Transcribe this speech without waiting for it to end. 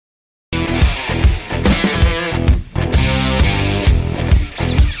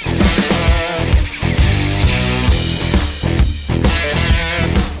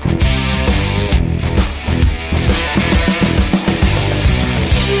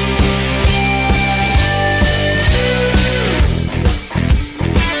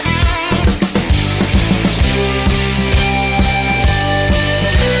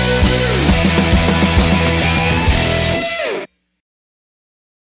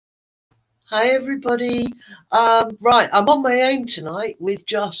Hi, everybody. Right, I'm on my own tonight with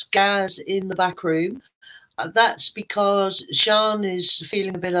just Gaz in the back room. That's because Sean is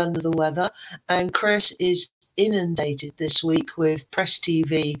feeling a bit under the weather, and Chris is inundated this week with Press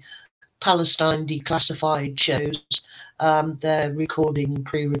TV Palestine declassified shows. They're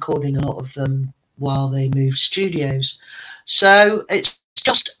pre-recording a lot of them while they move studios. So it's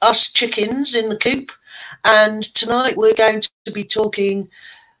just us chickens in the coop, and tonight we're going to be talking.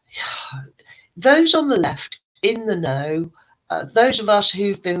 Those on the left, in the know, those of us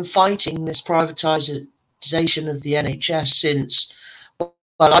who've been fighting this privatisation of the NHS since,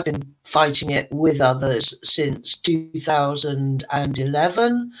 well, I've been fighting it with others since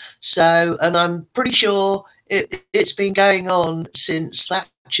 2011. So, and I'm pretty sure it's been going on since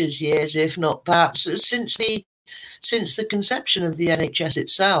Thatcher's years, if not perhaps since the conception of the NHS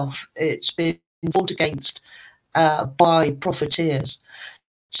itself. It's been fought against by profiteers.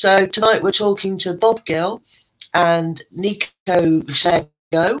 So tonight we're talking to Bob Gill and Nico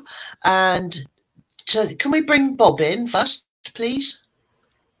Sego. And can we bring Bob in first, please?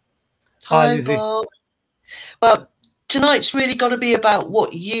 Hi, Lizzie. Bob. Well, tonight's really got to be about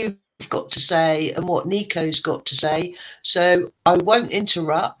what you've got to say and what Nico's got to say. So I won't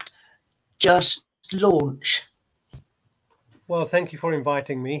interrupt, just launch. Well, thank you for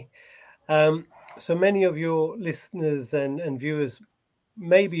inviting me. So many of your listeners and viewers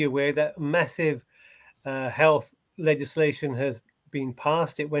may be aware that massive health legislation has been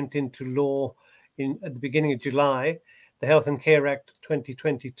passed. It went into law at the beginning of July, the Health and Care Act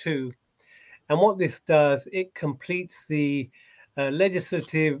 2022. And what this does, it completes the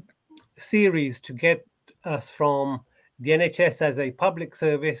legislative series to get us from the NHS as a public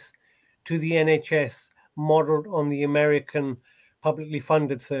service to the NHS modeled on the American publicly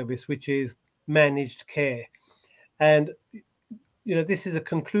funded service, which is managed care. And this is a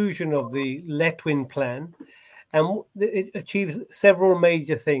conclusion of the Letwin plan, and it achieves several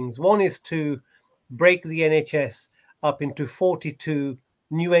major things. One is to break the NHS up into 42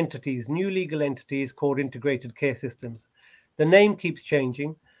 new entities, new legal entities called integrated care systems. The name keeps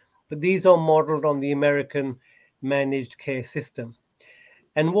changing, but these are modeled on the American managed care system.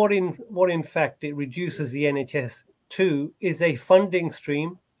 And what in fact it reduces the NHS to is a funding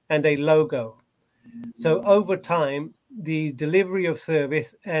stream and a logo. So over time, the delivery of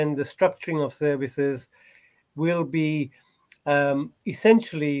service and the structuring of services will be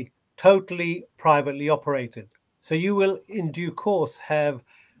essentially totally privately operated. So you will, in due course, have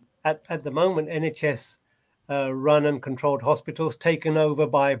at the moment NHS run and controlled hospitals taken over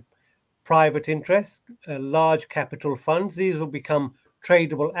by private interests, large capital funds. These will become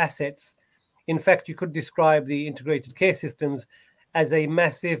tradable assets. In fact, you could describe the integrated care systems as a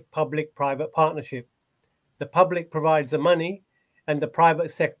massive public-private partnership. The public provides the money and the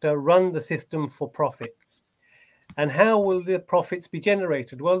private sector run the system for profit. And how will the profits be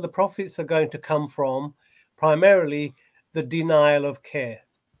generated? Well, the profits are going to come from primarily the denial of care.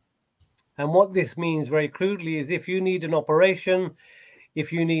 And what this means very crudely is if you need an operation,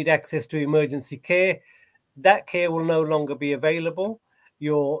 if you need access to emergency care, that care will no longer be available.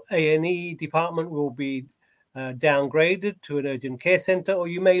 Your A&E department will be downgraded to an urgent care centre, or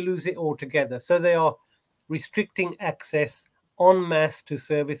you may lose it altogether. So they are restricting access en masse to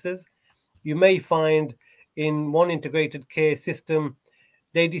services. You may find in one integrated care system,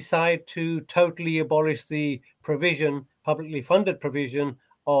 they decide to totally abolish the provision, publicly funded provision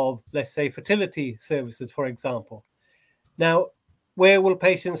of, let's say, fertility services, for example. Now, where will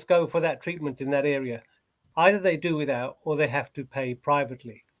patients go for that treatment in that area? Either they do without or they have to pay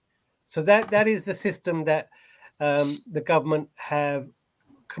privately. So that is the system that the government have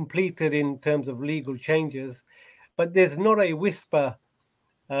completed in terms of legal changes. But there's not a whisper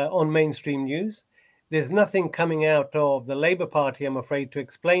on mainstream news. There's nothing coming out of the Labour Party, I'm afraid, to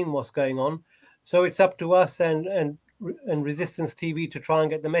explain what's going on. So it's up to us and Resistance TV to try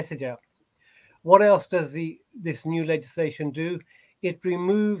and get the message out. What else does this new legislation do? It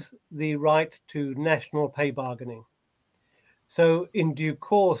removes the right to national pay bargaining. So in due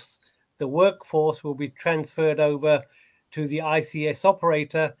course, the workforce will be transferred over to the ICS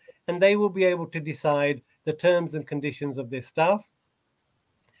operator, and they will be able to decide the terms and conditions of their staff.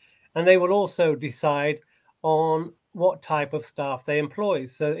 And they will also decide on what type of staff they employ.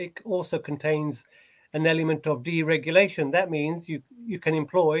 So it also contains an element of deregulation. That means you can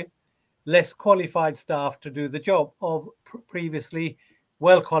employ less qualified staff to do the job of previously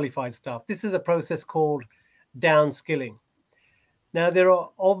well-qualified staff. This is a process called downskilling. Now, there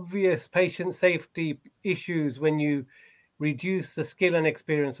are obvious patient safety issues when you reduce the skill and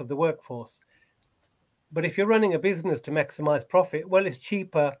experience of the workforce. But if you're running a business to maximize profit, well, it's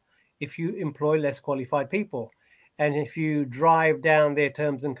cheaper if you employ less qualified people and if you drive down their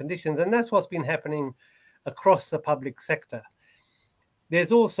terms and conditions. And that's what's been happening across the public sector.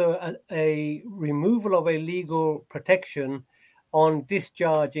 There's also a removal of a legal protection on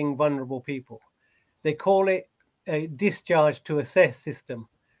discharging vulnerable people. They call it a discharge to assess system.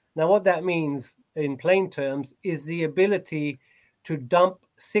 Now, what that means in plain terms is the ability to dump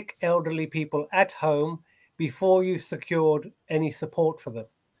sick elderly people at home before you've secured any support for them.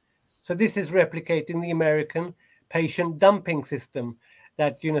 So this is replicating the American patient dumping system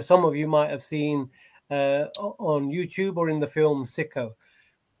that some of you might have seen on YouTube or in the film Sicko.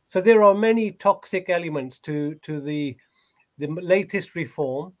 So there are many toxic elements to the latest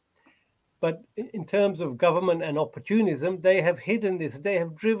reform. But in terms of government and opportunism, they have hidden this, they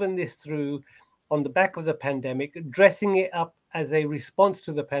have driven this through on the back of the pandemic, dressing it up as a response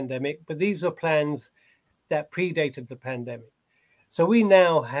to the pandemic. But these were plans that predated the pandemic. So we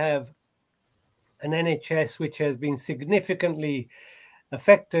now have an NHS which has been significantly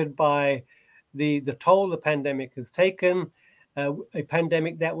affected by the toll the pandemic has taken, a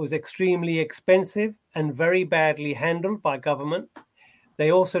pandemic that was extremely expensive and very badly handled by government.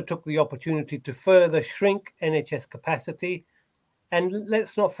 They also took the opportunity to further shrink NHS capacity. And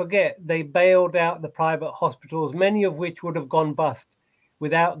let's not forget, they bailed out the private hospitals, many of which would have gone bust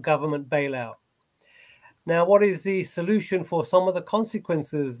without government bailout. Now, what is the solution for some of the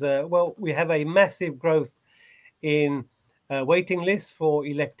consequences? Well, we have a massive growth in waiting lists for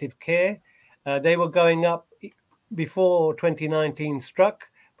elective care. They were going up before 2019 struck,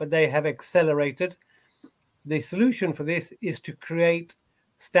 but they have accelerated. The solution for this is to create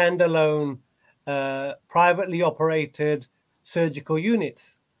standalone, privately operated surgical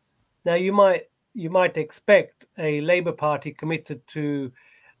units. Now, you might expect a Labour Party committed to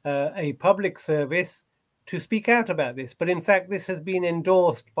a public service to speak out about this, but in fact, this has been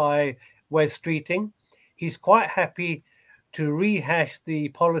endorsed by Wes Streeting. He's quite happy to rehash the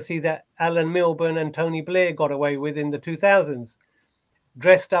policy that Alan Milburn and Tony Blair got away with in the 2000s,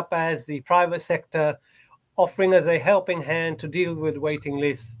 dressed up as the private sector, offering us a helping hand to deal with waiting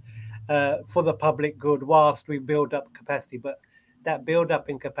lists for the public good whilst we build up capacity. But that build up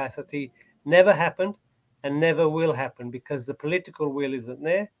in capacity never happened and never will happen because the political will isn't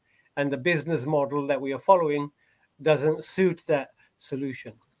there and the business model that we are following doesn't suit that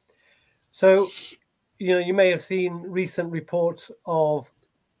solution. So, you may have seen recent reports of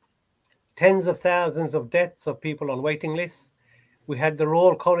tens of thousands of deaths of people on waiting lists. We had the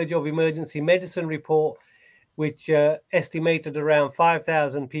Royal College of Emergency Medicine report, which estimated around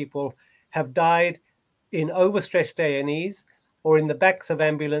 5,000 people have died in overstretched A&Es or in the backs of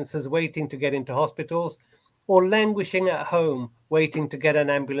ambulances waiting to get into hospitals, or languishing at home waiting to get an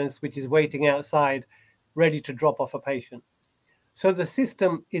ambulance which is waiting outside ready to drop off a patient. So the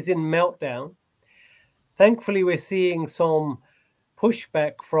system is in meltdown. Thankfully, we're seeing some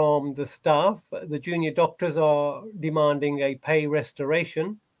pushback from the staff. The junior doctors are demanding a pay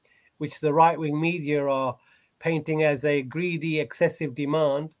restoration, which the right-wing media are painting as a greedy, excessive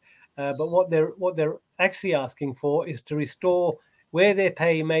demand. But what they're actually asking for is to restore where their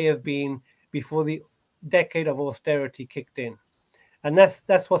pay may have been before the decade of austerity kicked in. And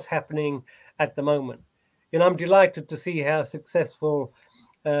that's what's happening at the moment. I'm delighted to see how successful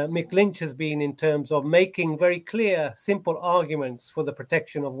Mick Lynch has been in terms of making very clear, simple arguments for the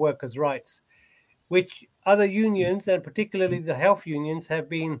protection of workers' rights, which other unions, and particularly the health unions, have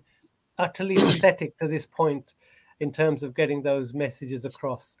been utterly pathetic to this point in terms of getting those messages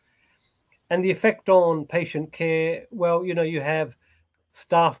across. And the effect on patient care, well, you have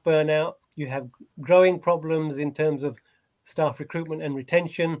staff burnout, you have growing problems in terms of staff recruitment and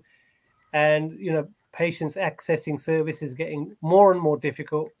retention, and patients accessing services getting more and more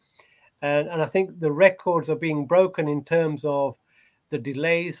difficult. And I think the records are being broken in terms of the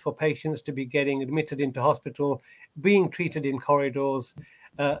delays for patients to be getting admitted into hospital, being treated in corridors,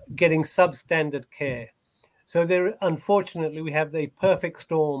 getting substandard care. So unfortunately, we have the perfect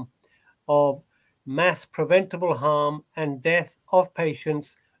storm of mass preventable harm and death of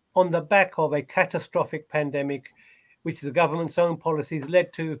patients on the back of a catastrophic pandemic, which the government's own policies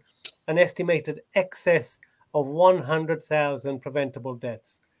led to an estimated excess of 100,000 preventable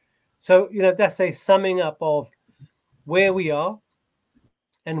deaths. So, that's a summing up of where we are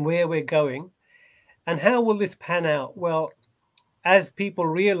and where we're going. And how will this pan out? Well, as people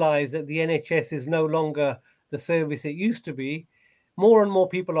realize that the NHS is no longer the service it used to be, more and more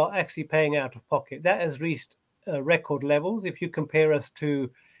people are actually paying out of pocket. That has reached record levels. If you compare us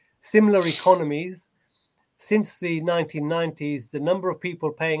to similar economies, since the 1990s, the number of people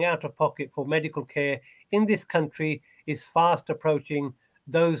paying out of pocket for medical care in this country is fast approaching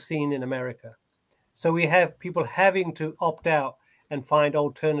those seen in America. So we have people having to opt out and find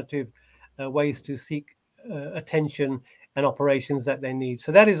alternative ways to seek attention and operations that they need.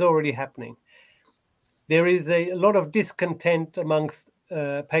 So that is already happening. There is a lot of discontent amongst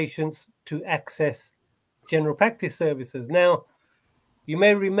patients to access general practice services. Now, you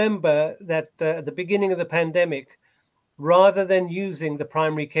may remember that at the beginning of the pandemic, rather than using the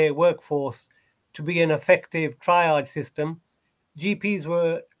primary care workforce to be an effective triage system, GPs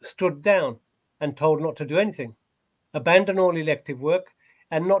were stood down and told not to do anything, abandon all elective work,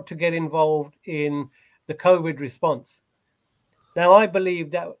 and not to get involved in the COVID response. Now, I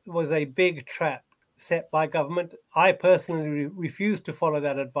believe that was a big trap set by government. I personally refused to follow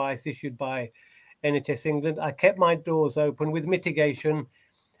that advice issued by NHS England. I kept my doors open with mitigation,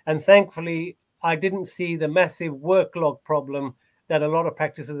 and thankfully, I didn't see the massive workload problem that a lot of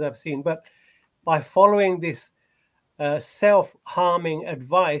practices have seen. But by following this self-harming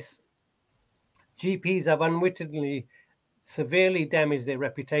advice, GPs have unwittingly severely damaged their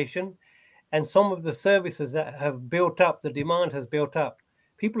reputation, and some of the services that have built up, the demand has built up,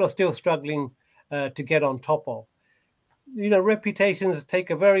 people are still struggling to get on top of. Reputations take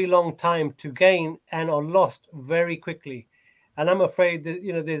a very long time to gain and are lost very quickly. And I'm afraid that,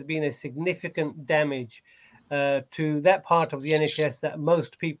 there's been a significant damage to that part of the NHS that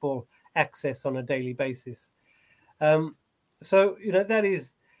most people access on a daily basis. So that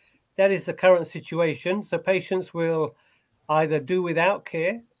is the current situation. So patients will either do without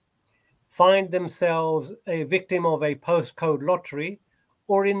care, find themselves a victim of a postcode lottery,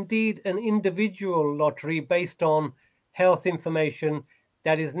 or indeed an individual lottery based on health information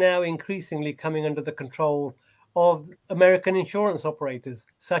that is now increasingly coming under the control of American insurance operators,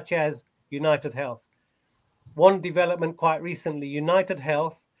 such as United Health. One development quite recently, United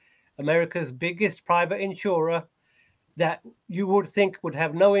Health, America's biggest private insurer, that you would think would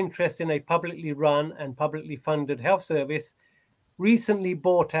have no interest in a publicly run and publicly funded health service, recently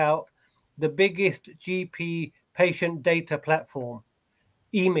bought out the biggest GP patient data platform,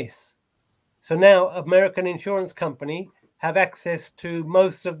 EMIS. So now American Insurance Company have access to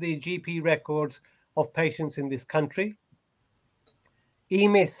most of the GP records of patients in this country.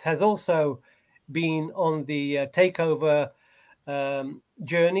 EMIS has also been on the takeover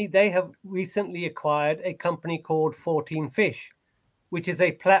journey. They have recently acquired a company called 14 Fish, which is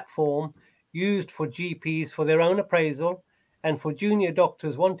a platform used for GPs for their own appraisal and for junior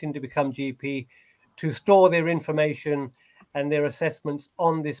doctors wanting to become GP to store their information and their assessments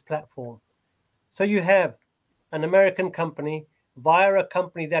on this platform. So you have an American company via a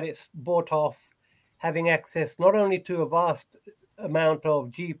company that it's bought off, having access not only to a vast amount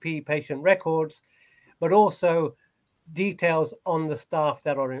of GP patient records, but also details on the staff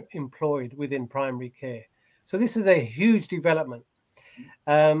that are employed within primary care. So this is a huge development.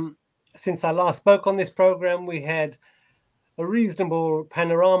 Since I last spoke on this program, we had a reasonable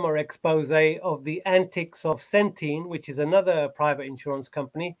panorama expose of the antics of Centene, which is another private insurance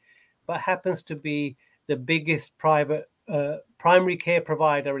company, but happens to be the biggest private primary care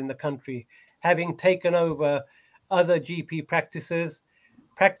provider in the country, having taken over other GP practices,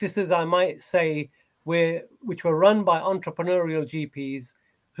 I might say, which were run by entrepreneurial GPs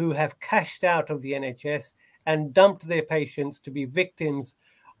who have cashed out of the NHS and dumped their patients to be victims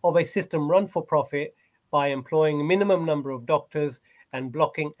of a system run for profit by employing a minimum number of doctors and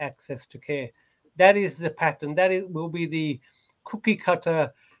blocking access to care. That is the pattern. Will be the cookie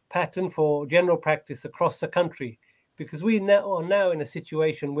cutter pattern for general practice across the country, because we are now in a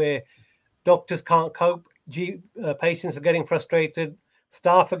situation where doctors can't cope, patients are getting frustrated,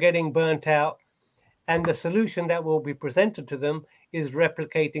 staff are getting burnt out, and the solution that will be presented to them is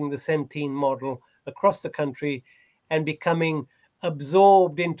replicating the Centene model across the country and becoming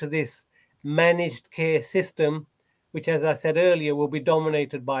absorbed into this managed care system, which, as I said earlier, will be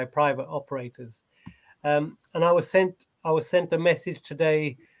dominated by private operators. And I was sent a message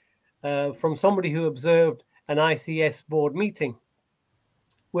today from somebody who observed an ICS board meeting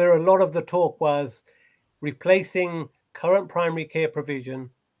where a lot of the talk was replacing current primary care provision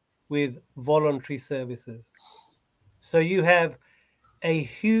with voluntary services. So you have a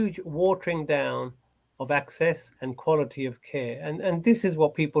huge watering down of access and quality of care. And this is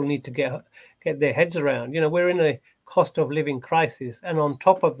what people need to get their heads around. We're in a cost of living crisis. And on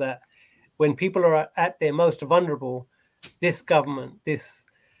top of that, when people are at their most vulnerable, this government, this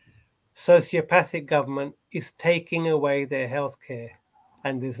sociopathic government, is taking away their health care.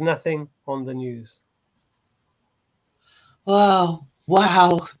 And there's nothing on the news. Wow,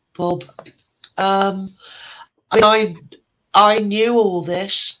 Bob. I knew all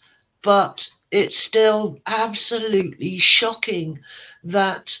this, but it's still absolutely shocking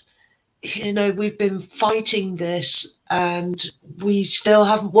that, you know, we've been fighting this and we still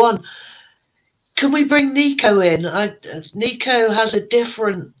haven't won. Can we bring Nico in? Nico has a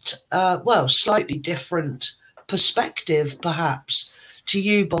different, slightly different perspective, perhaps, to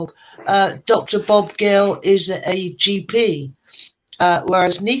you, Bob. Dr. Bob Gill is a GP,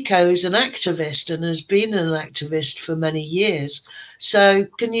 whereas Nico is an activist and has been an activist for many years. So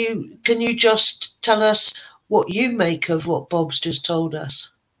can you just tell us what you make of what Bob's just told us?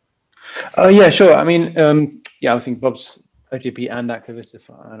 Yeah, sure. I mean, I think Bob's a GP and activist, if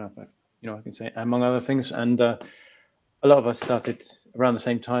I don't know, if I can say, among other things. And a lot of us started around the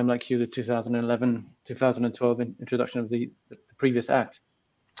same time, like you, the 2011, 2012 introduction of the previous act.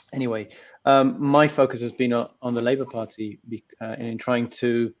 Anyway, my focus has been on the Labour Party in trying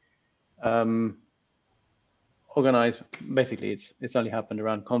to organize. Basically, it's only happened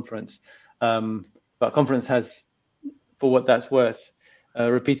around conference, but conference has, for what that's worth,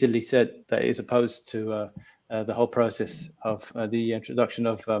 repeatedly said that it is opposed to the whole process of the introduction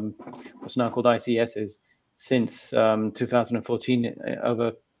of what's now called ICSs since 2014.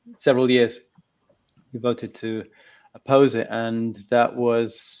 Over several years, we voted to oppose it, and that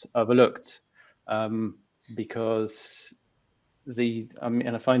was overlooked because I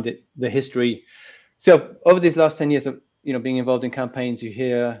find it the history. So over these last 10 years of being involved in campaigns,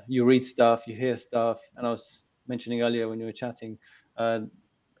 you read stuff, you hear stuff, and I was mentioning earlier when you were chatting,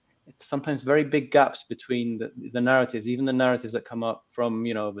 it's sometimes very big gaps between the narratives, even the narratives that come up from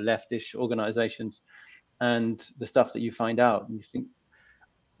leftish organizations, and the stuff that you find out. And you think,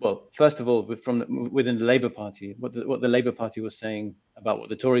 well, first of all, within the Labour Party, what the Labour Party was saying about what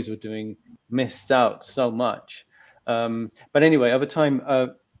the Tories were doing missed out so much. But anyway, over time,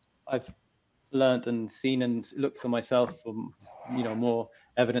 I've learned and seen and looked for myself for more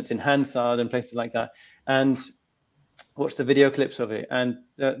evidence in Hansard and places like that, and watched the video clips of it. And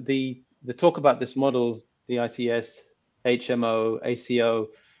the talk about this model, the ICS, HMO, ACO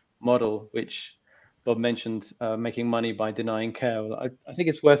model, which Bob mentioned, making money by denying care. Well, I think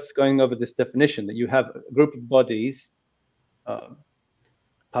it's worth going over this definition, that you have a group of bodies,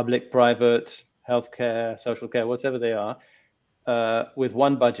 public, private, healthcare, social care, whatever they are, with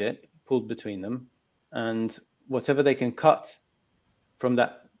one budget pooled between them, and whatever they can cut from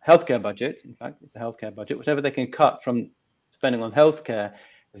that healthcare budget, in fact, it's a healthcare budget, whatever they can cut from spending on healthcare,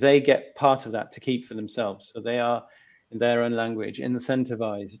 they get part of that to keep for themselves. So they are, in their own language,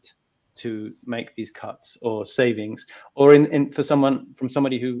 incentivized to make these cuts or savings, or from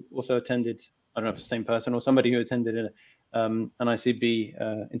somebody who also attended, I don't know if it's the same person, or somebody who attended an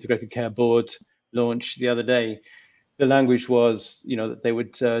ICB integrated care board launch the other day. The language was, that they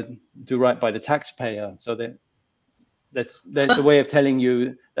would do right by the taxpayer. So there's a way of telling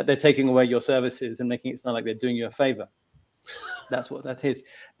you that they're taking away your services and making it sound like they're doing you a favor. That's what that is.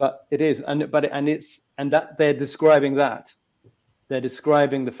 But it is, and that they're describing that. They're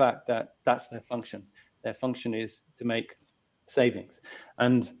describing the fact that that's their function. Their function is to make savings.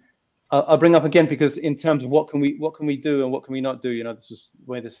 And I'll bring up again, because in terms of what can we do and what can we not do, this is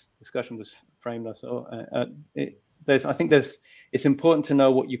where this discussion was framed. It's important to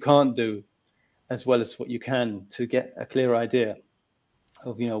know what you can't do as well as what you can, to get a clear idea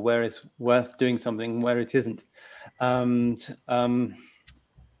of where it's worth doing something, where it isn't, to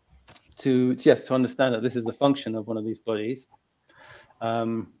understand that this is the function of one of these bodies.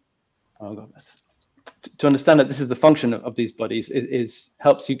 To understand that this is the function of these bodies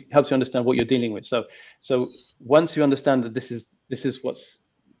helps you understand what you're dealing with. So once you understand that this is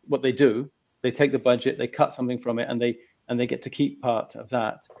what they do, they take the budget, they cut something from it, and they get to keep part of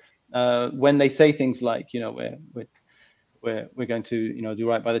that. When they say things like, we're going to do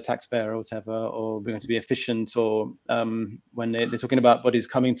right by the taxpayer or whatever, or we're going to be efficient, or when they're talking about bodies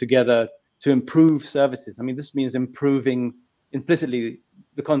coming together to improve services. I mean, this means improving. Implicitly,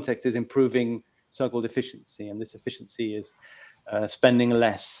 the context is improving so-called efficiency, and this efficiency is spending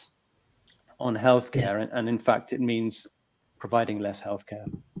less on healthcare, and in fact, it means providing less healthcare,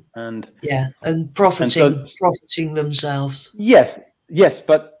 and profiting themselves. Yes,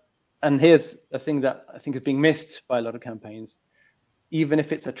 and here's a thing that I think is being missed by a lot of campaigns. Even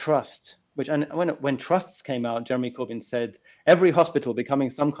if it's a trust, when trusts came out, Jeremy Corbyn said every hospital becoming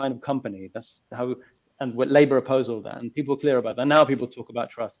some kind of company. That's how. And what Labour opposed all that, and people are clear about that. Now people talk about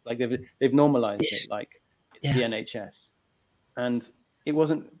trust, like they've normalized it, like it's the NHS, and it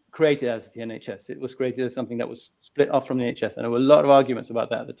wasn't created as the NHS. It was created as something that was split off from the NHS, and there were a lot of arguments about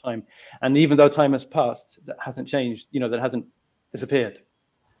that at the time. And even though time has passed, that hasn't changed. That hasn't disappeared.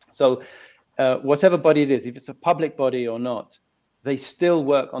 So whatever body it is, if it's a public body or not, they still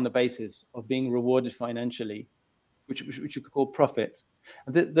work on the basis of being rewarded financially, which you could call profit.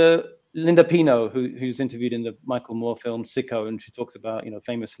 The Linda Pino, who's interviewed in the Michael Moore film Sicko, and she talks about,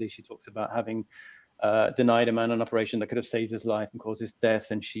 famously, she talks about having denied a man an operation that could have saved his life and caused his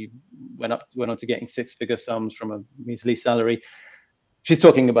death, and she went on to getting six-figure sums from a measly salary. She's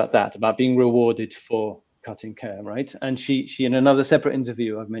talking about that, about being rewarded for cutting care, right? And she in another separate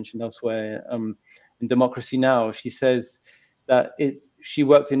interview I've mentioned elsewhere, in Democracy Now!, she says that she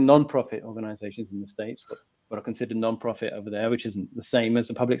worked in non-profit organizations in the States, what are considered non-profit over there, which isn't the same as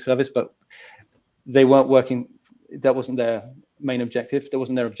a public service, but they weren't working, that wasn't their main objective, that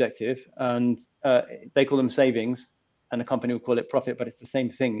wasn't their objective, and they call them savings, and the company would call it profit, but it's the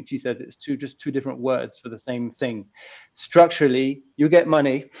same thing. She said it's just two different words for the same thing. Structurally, you get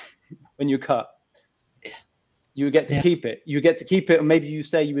money when you cut. You get to keep it. You get to keep it, and maybe you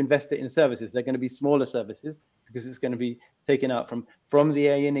say you invest it in services. They're going to be smaller services because it's going to be taken out from the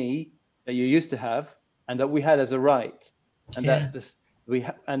A&E that you used to have and that we had as a right, and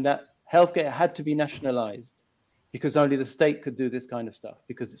that healthcare had to be nationalized because only the state could do this kind of stuff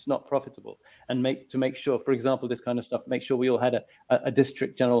because it's not profitable. And to make sure, for example, this kind of stuff, make sure we all had a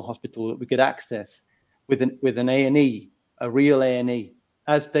district general hospital that we could access with an A&E, a real A&E.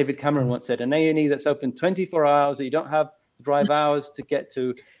 As David Cameron once said, an A&E that's open 24 hours, that you don't have to drive hours to get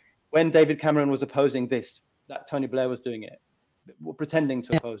to. When David Cameron was opposing this, that Tony Blair was doing it, pretending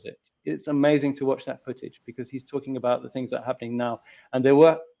to oppose it. It's amazing to watch that footage because he's talking about the things that are happening now. And there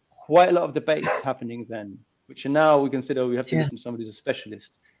were quite a lot of debates happening then, which now we consider we have to listen to somebody who's a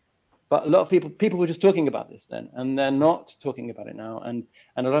specialist. But a lot of people were just talking about this then, and they're not talking about it now. And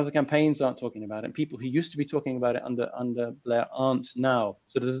a lot of the campaigns aren't talking about it. And people who used to be talking about it under Blair aren't now.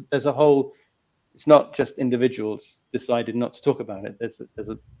 So there's a whole, it's not just individuals decided not to talk about it. There's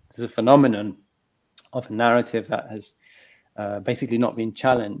a phenomenon of a narrative that has basically not been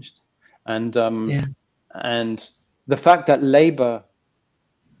challenged. And and the fact that Labour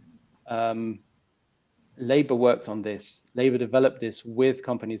worked on this. Labour developed this with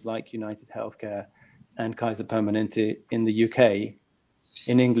companies like United Healthcare and Kaiser Permanente in the UK,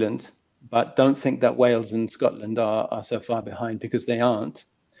 in England, but don't think that Wales and Scotland are so far behind because they aren't.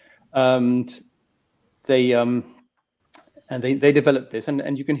 They developed this,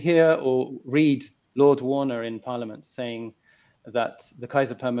 and you can hear or read Lord Warner in Parliament saying that the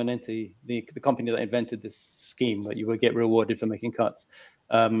Kaiser Permanente, the company that invented this scheme that you would get rewarded for making cuts,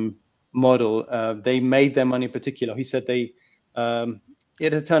 model, they made their money particular. He said it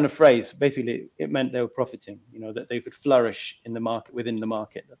had a turn of phrase. Basically, it meant they were profiting, that they could flourish in the market, within the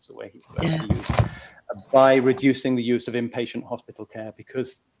market. That's the way he used, by reducing the use of inpatient hospital care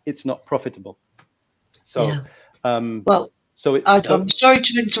because it's not profitable. So, I'm sorry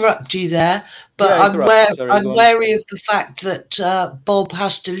to interrupt you there, but I'm wary of the fact that Bob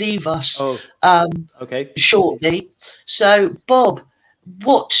has to leave us shortly. So, Bob,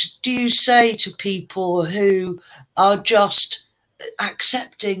 what do you say to people who are just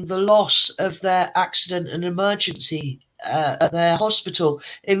accepting the loss of their accident and emergency at their hospital,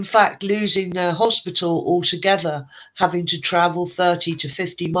 in fact, losing their hospital altogether, having to travel 30 to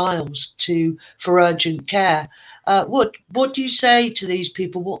 50 miles for urgent care? What do you say to these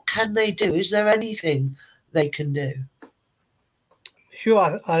people? What can they do? Is there anything they can do?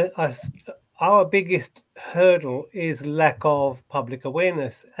 Sure. Our biggest hurdle is lack of public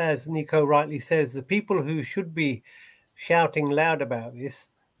awareness. As Nico rightly says, the people who should be shouting loud about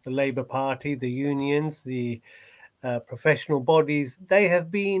this, the Labour Party, the unions, the professional bodies, they have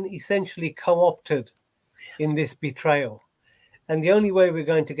been essentially co-opted in this betrayal. And the only way we're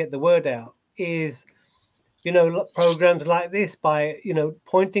going to get the word out is, programs like this, by,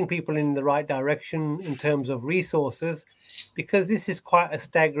 pointing people in the right direction in terms of resources, because this is quite a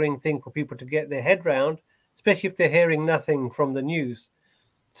staggering thing for people to get their head round, especially if they're hearing nothing from the news.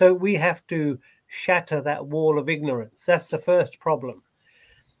 So we have to shatter that wall of ignorance. That's the first problem.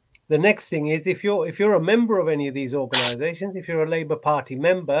 The next thing is, if you're a member of any of these organizations, if you're a Labour Party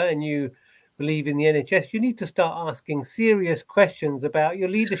member and you believe in the NHS, you need to start asking serious questions about your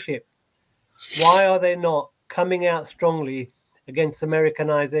leadership. Why are they not coming out strongly against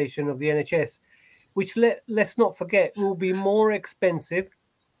Americanization of the NHS, which, let's not forget, will be more expensive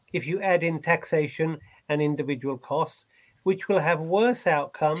if you add in taxation and individual costs, which will have worse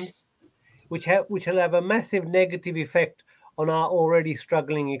outcomes, which will have a massive negative effect on our already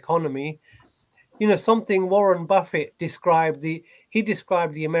struggling economy. Something Warren Buffett described the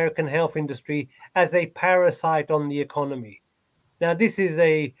American health industry as a parasite on the economy. Now, this is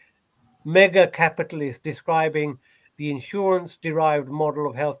a mega capitalist describing the insurance-derived model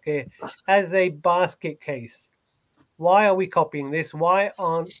of healthcare as a basket case, Why are we copying this? Why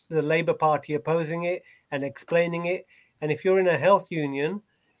aren't the Labour Party opposing it and explaining it? And if you're in a health union,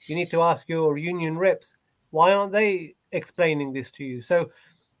 you need to ask your union reps, why aren't they explaining this to you? So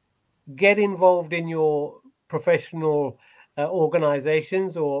get involved in your professional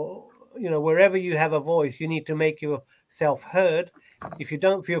organizations, or wherever you have a voice, you need to make yourself heard. If you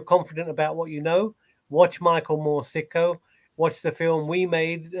don't feel confident about what you know, watch Michael Moore's Sicko, watch the film we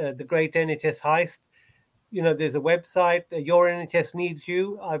made, The Great NHS Heist. There's a website, Your NHS Needs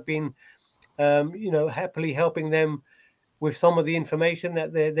You. I've been happily helping them with some of the information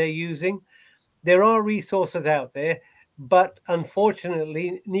that they're using. There are resources out there, but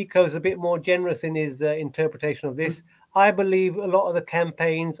unfortunately, Nico's a bit more generous in his interpretation of this. I believe a lot of the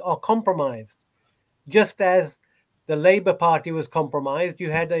campaigns are compromised. Just as the Labour Party was compromised, you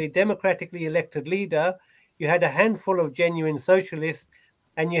had a democratically elected leader, you had a handful of genuine socialists,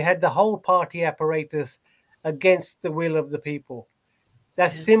 and you had the whole party apparatus against the will of the people.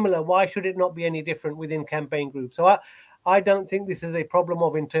 That's similar. Why should it not be any different within campaign groups? So I don't think this is a problem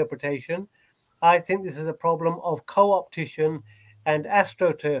of interpretation. I think this is a problem of co-optition and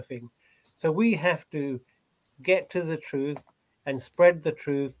astroturfing. So we have to get to the truth and spread the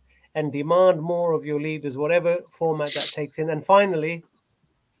truth and demand more of your leaders, whatever format that takes in. And finally,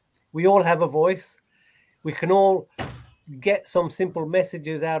 we all have a voice. We can all get some simple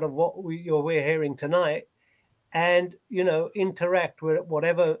messages out of what we're hearing tonight, and interact with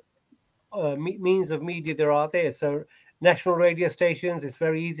whatever means of media there are there. So national radio stations, it's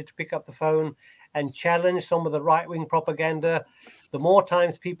very easy to pick up the phone and challenge some of the right-wing propaganda. The more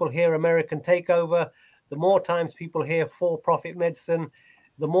times people hear American takeover, the more times people hear for-profit medicine,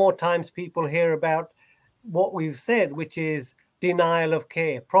 the more times people hear about what we've said, which is denial of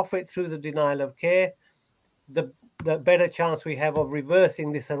care, profit through the denial of care, the better chance we have of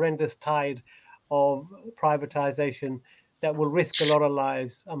reversing this horrendous tide of privatization that will risk a lot of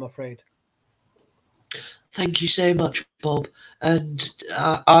lives, I'm afraid. Thank you so much, Bob. And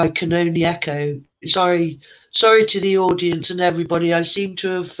I can only echo, sorry to the audience and everybody. I seem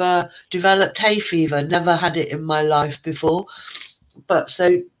to have developed hay fever, never had it in my life before. But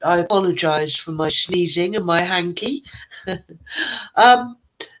so I apologise for my sneezing and my hanky.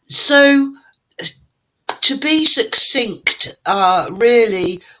 So to be succinct,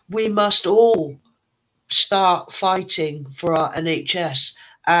 really, we must all start fighting for our NHS.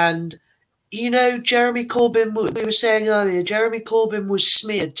 And Jeremy Corbyn, we were saying earlier, Jeremy Corbyn was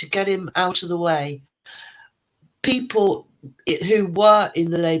smeared to get him out of the way. People who were in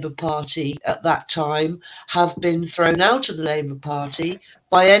the Labour Party at that time have been thrown out of the Labour Party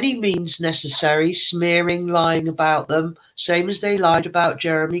by any means necessary, smearing, lying about them, same as they lied about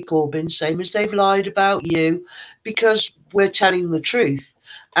Jeremy Corbyn, same as they've lied about you, because we're telling the truth.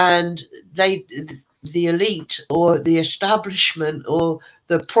 And the elite or the establishment or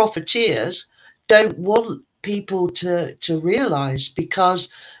the profiteers don't want people to realise, because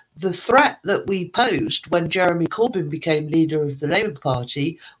the threat that we posed when Jeremy Corbyn became leader of the Labour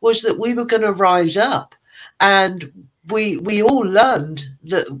Party was that we were going to rise up, and we all learned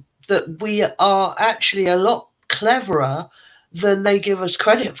that we are actually a lot cleverer than they give us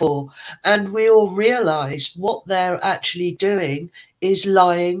credit for, and we all realised what they're actually doing is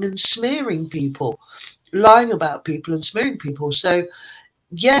lying and smearing people, lying about people and smearing people. So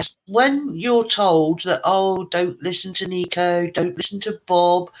yes, when you're told that, oh, don't listen to Nico, don't listen to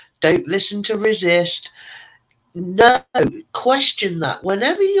Bob, don't listen to Resist, no, question that.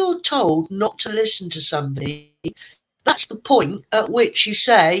 Whenever you're told not to listen to somebody, that's the point at which you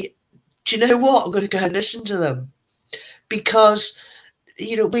say, do you know what, I'm going to go and listen to them. Because,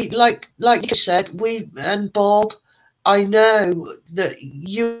 we, like you said, we and Bob, I know that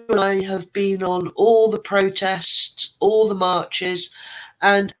you and I have been on all the protests, all the marches,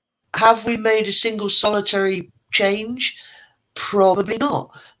 and have we made a single solitary change? Probably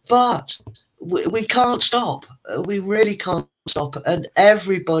not. But we can't stop. We really can't stop. And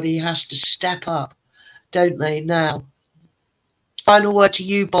everybody has to step up, don't they, now? Final word to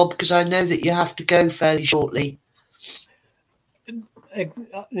you, Bob, because I know that you have to go fairly shortly.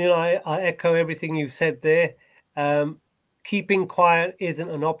 I echo everything you've said there. Keeping quiet isn't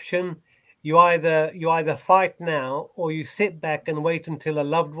an option. You either fight now, or you sit back and wait until a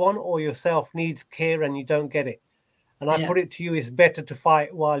loved one or yourself needs care and you don't get it. And I put it to you, it's better to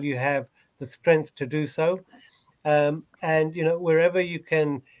fight while you have the strength to do so. And wherever you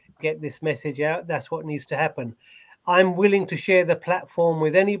can get this message out, that's what needs to happen. I'm willing to share the platform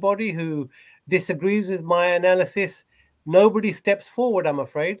with anybody who disagrees with my analysis. Nobody steps forward, I'm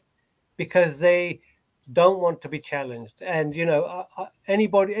afraid, because they don't want to be challenged. And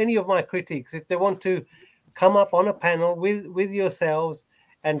any of my critics, if they want to come up on a panel with yourselves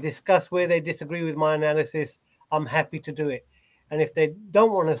and discuss where they disagree with my analysis, I'm happy to do it. And if they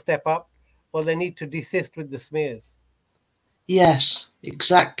don't want to step up, well, they need to desist with the smears. Yes,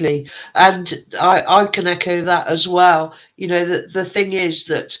 exactly. And I can echo that as well. You know, the thing is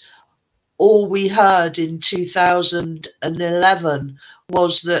that all we heard in 2011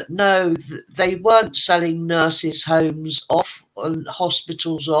 was that no, they weren't selling nurses' homes off and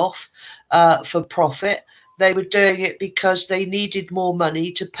hospitals off for profit. They were doing it because they needed more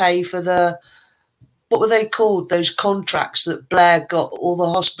money to pay for what were they called? Those contracts that Blair got all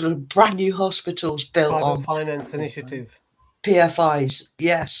the brand new hospitals built Private on. Finance Initiative. PFIs,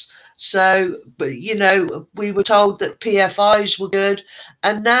 yes. So, but you know, we were told that PFIs were good,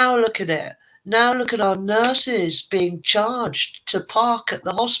 and now look at it. Now look at our nurses being charged to park at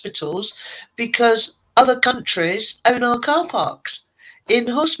the hospitals because other countries own our car parks in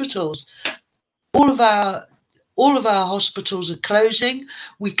hospitals. All of our hospitals are closing.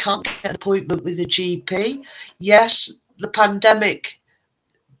 We can't get an appointment with a GP. Yes, the pandemic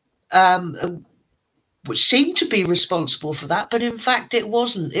which seemed to be responsible for that, but in fact it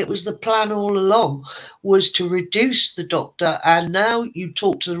wasn't. It was the plan all along, was to reduce the doctor, and now you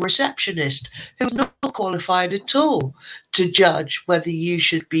talk to the receptionist, who's not qualified at all to judge whether you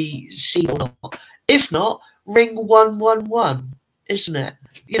should be seen or not. If not, ring 111, isn't it?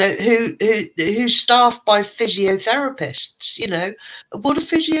 You know, who's staffed by physiotherapists. You know, what do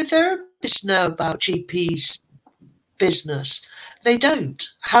physiotherapists know about GPs' business? They don't.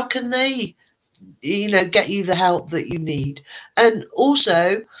 How can they, you know, get you the help that you need? And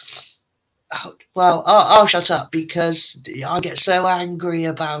also, well, I'll shut up because I get so angry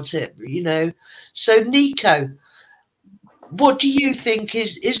about it, you know. So, Nico, what do you think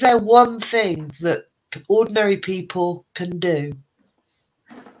is there one thing that ordinary people can do?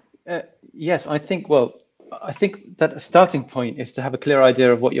 Yes, I think, well, I think that a starting point is to have a clear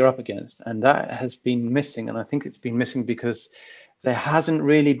idea of what you're up against. And that has been missing. And I think it's been missing because there hasn't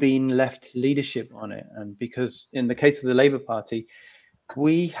really been left leadership on it. And because in the case of the Labour Party,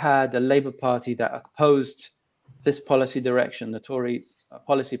 we had a Labour Party that opposed this policy direction, the Tory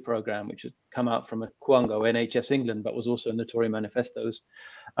policy programme, which had come out from a Quango, NHS England, but was also in the Tory manifestos,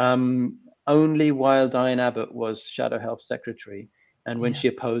 only while Diane Abbott was Shadow Health Secretary, and when she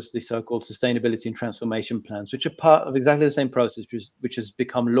opposed the so-called sustainability and transformation plans, which are part of exactly the same process, which has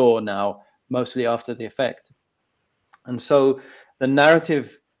become law now, mostly after the effect. And so the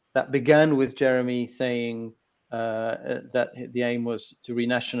narrative that began with Jeremy saying that the aim was to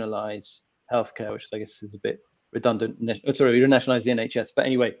renationalize healthcare, which I guess is a bit redundant. Sorry, renationalize the NHS, but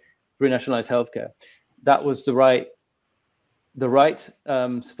anyway, renationalize healthcare. That was the right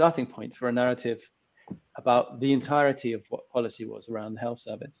starting point for a narrative about the entirety of what policy was around the health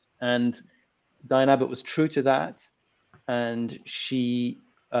service. And Diane Abbott was true to that, and she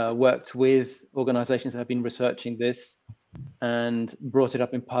worked with organisations that have been researching this and brought it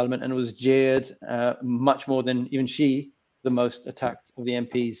up in Parliament, and was jeered much more than even she, the most attacked of the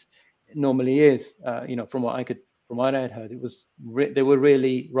MPs, normally is. You know, from what I had heard, it was they were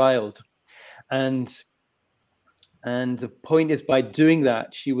really riled, and the point is, by doing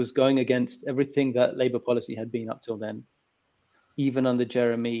that, she was going against everything that Labour policy had been up till then. Even under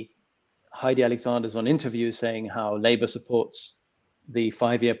Jeremy, Heidi Alexander's on interviews saying how Labour supports the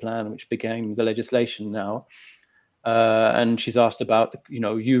 5-year plan, which became the legislation now. And she's asked about, you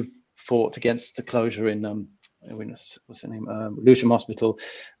know, you've fought against the closure in what's her name, Lewisham Hospital.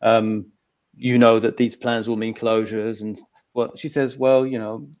 You know that these plans will mean closures, and well, she says, well, you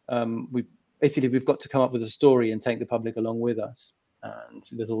know, we've got to come up with a story and take the public along with us. And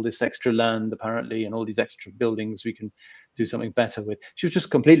there's all this extra land apparently, and all these extra buildings we can do something better with. She was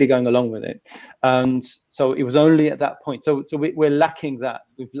just completely going along with it. And so it was only at that point. So we're lacking that.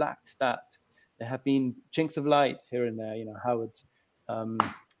 We've lacked that. There have been chinks of light here and there. You know, Howard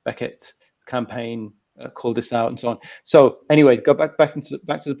Beckett's campaign called this out and so on. So anyway, go back to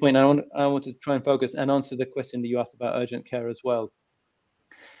the point. I want to try and focus and answer the question that you asked about urgent care as well.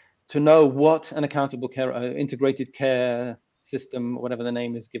 To know what an accountable care, integrated care system, whatever the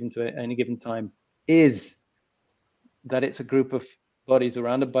name is given to it at any given time, is that it's a group of bodies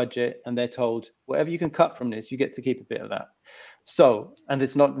around a budget, and they're told, whatever you can cut from this, you get to keep a bit of that. So, and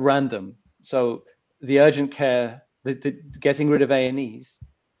it's not random. So the urgent care, the getting rid of A&Es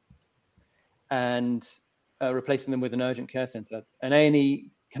and replacing them with an urgent care centre. An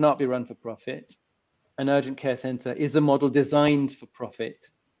A&E cannot be run for profit. An urgent care centre is a model designed for profit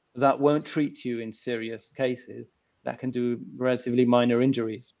that won't treat you in serious cases, that can do relatively minor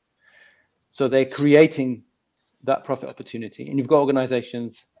injuries. So they're creating that profit opportunity. And you've got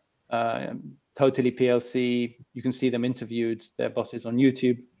organizations, Totally PLC. You can see them interviewed, their bosses on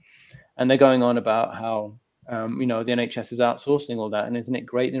YouTube, and they're going on about how the NHS is outsourcing all that, and isn't it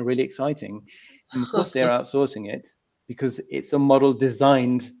great and really exciting? And of course, they're outsourcing it because it's a model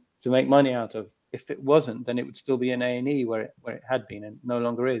designed to make money out of. If it wasn't, then it would still be an A&E where it had been and no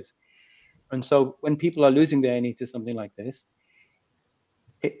longer is. And so when people are losing their A&E to something like this,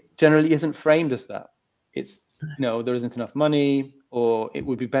 it generally isn't framed as that. It's, there isn't enough money, or it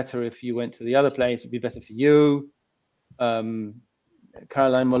would be better if you went to the other place, it'd be better for you.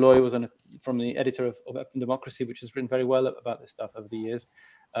 Caroline Molloy was from the editor of Open Democracy, which has written very well about this stuff over the years,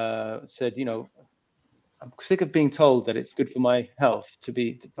 said, I'm sick of being told that it's good for my health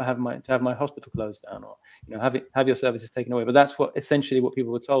to have my hospital closed down, or have your services taken away. But that's essentially what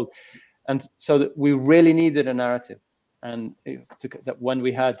people were told, and so that we really needed a narrative, and that when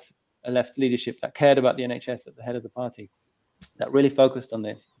we had a left leadership that cared about the NHS at the head of the party, that really focused on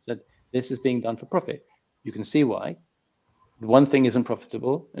this, said this is being done for profit. You can see why. The one thing isn't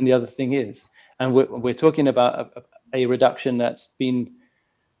profitable, and the other thing is, and we're talking about a reduction that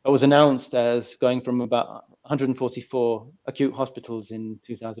was announced as going from about 144 acute hospitals in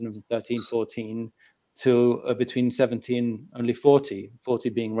 2013-14 to between 70 and only 40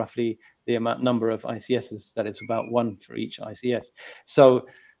 being roughly the number of ICSs, that is about one for each ICS. So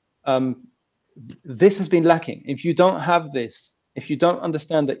this has been lacking. If you don't have this, if you don't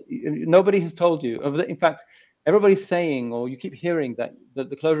understand that, nobody has told you, in fact, everybody's saying, or you keep hearing that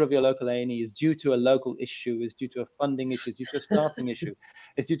the closure of your local A&E is due to a local issue, is due to a funding issue, is due to a staffing issue,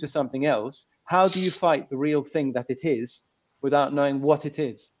 is due to something else. How do you fight the real thing that it is without knowing what it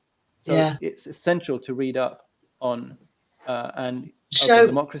is? So it's essential to read up on, and Open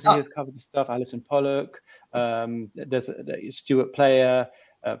Democracy has covered this stuff. Alison Pollock, there's Stuart Player,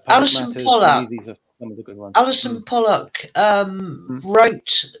 Alison Pollock. These are some of the good ones. Alison Pollock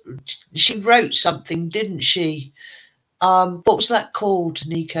wrote something, didn't she? What was that called,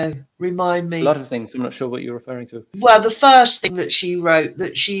 Nico? Remind me. A lot of things. I'm not sure what you're referring to. Well, the first thing that she wrote,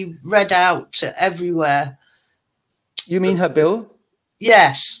 that she read out everywhere. You mean her bill?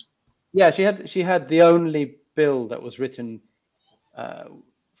 Yes. Yeah, she had the only bill that was written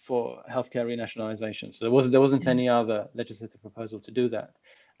for healthcare renationalisation. So there wasn't any other legislative proposal to do that,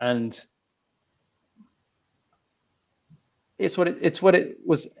 and it's what it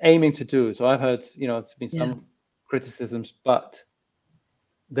was aiming to do. So I've heard, it's been some criticisms, but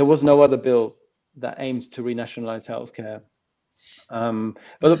there was no other bill that aimed to renationalise healthcare.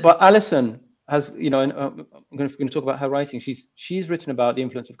 But Alison has, and I'm going to talk about her writing. She's written about the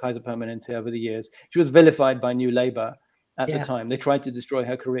influence of Kaiser Permanente over the years. She was vilified by New Labour at the time. They tried to destroy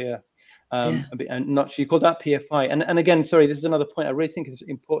her career, and she called that PFI. And again, sorry, this is another point I really think is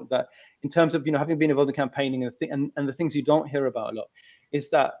important, that in terms of having been involved in campaigning and the things you don't hear about a lot, is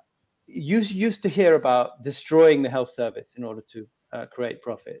that you used to hear about destroying the health service in order to create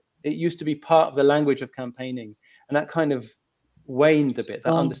profit. It used to be part of the language of campaigning, and that kind of waned a bit,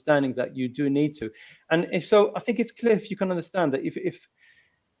 that understanding that you do need to. And I think it's clear, if you can understand that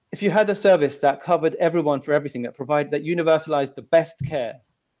if you had a service that covered everyone for everything, that universalized the best care,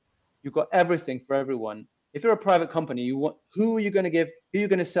 you've got everything for everyone. If you're a private company, who are you going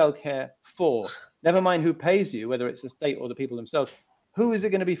to sell care for? Never mind who pays you, whether it's the state or the people themselves. Who is it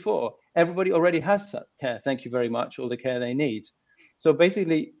going to be for? Everybody already has care. Thank you very much. All the care they need. So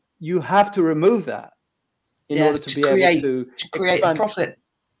basically, you have to remove that in order to be able to create expand, profit.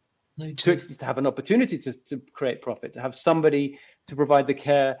 To have an opportunity to create profit, to have somebody to provide the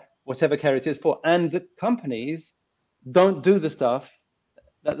care, whatever care it is for. And the companies don't do the stuff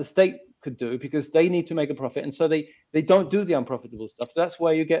that the state could do because they need to make a profit. And so they don't do the unprofitable stuff. So that's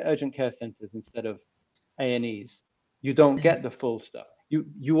why you get urgent care centers instead of A&Es. You don't get the full stuff.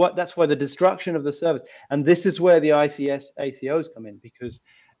 That's why the destruction of the service. And this is where the ICS ACOs come in, because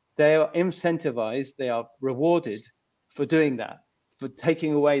they are incentivized, they are rewarded for doing that, for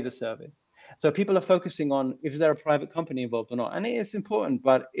taking away the service. So people are focusing on, is there a private company involved or not? And it's important,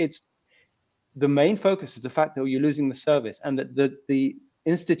 but the main focus is the fact that you're losing the service, and that the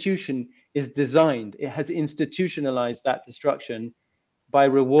institution is designed, it has institutionalized that destruction by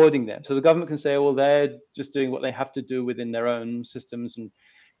rewarding them. So the government can say, well, they're just doing what they have to do within their own systems. And,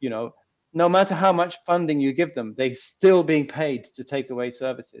 no matter how much funding you give them, they're still being paid to take away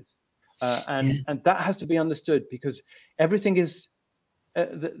services. And that has to be understood, because everything is,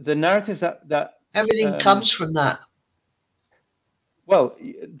 the narratives that everything comes from that. Well,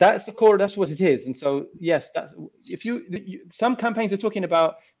 that's the core. That's what it is. And so, yes, some campaigns are talking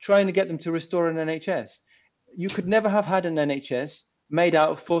about trying to get them to restore an NHS. You could never have had an NHS made out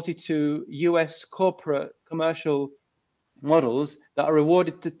of 42 US corporate commercial models that are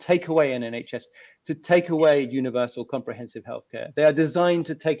rewarded to take away an NHS, to take away universal comprehensive healthcare. They are designed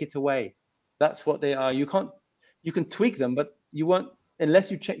to take it away. That's what they are. You can tweak them, but you won't, unless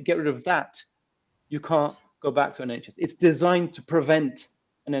you get rid of that, you can't go back to an NHS. It's designed to prevent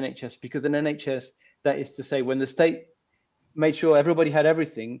an NHS, because an NHS, that is to say, when the state made sure everybody had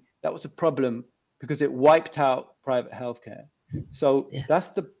everything, that was a problem because it wiped out private healthcare. So that's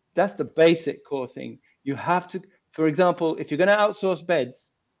the basic core thing. You have to, for example, if you're going to outsource beds,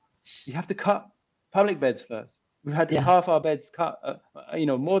 you have to cut public beds first. We've had half our beds cut,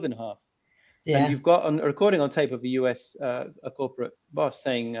 more than half. And you've got a recording on tape of a US a corporate boss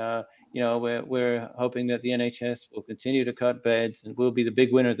saying, we're hoping that the NHS will continue to cut beds and we'll be the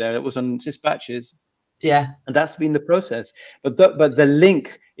big winner there. It was on Dispatches. Yeah. And that's been the process. But the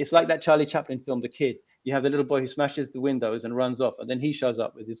link, it's like that Charlie Chaplin film, The Kid. You have the little boy who smashes the windows and runs off, and then he shows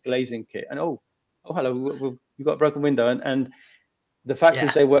up with his glazing kit. And oh, hello, we've got a broken window. And the fact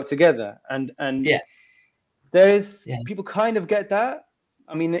is they work together. And there is, people kind of get that.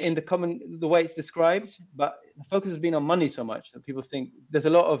 I mean, in the way it's described, but the focus has been on money so much that people think there's a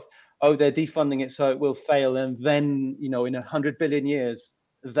lot of, they're defunding it so it will fail, and then, in 100 billion years,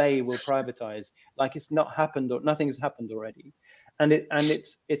 they will privatize. Like it's not happened, or nothing has happened already. And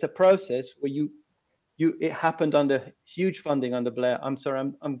it's a process where it happened under huge funding under Blair. I'm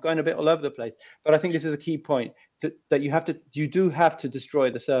sorry, I'm going a bit all over the place, but I think this is a key point, that you do have to destroy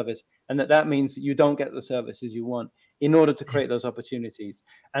the service, and that means that you don't get the services you want in order to create those opportunities.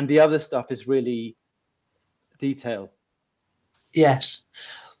 And the other stuff is really detail. Yes.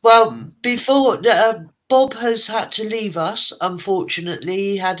 Well, before Bob has had to leave us, unfortunately.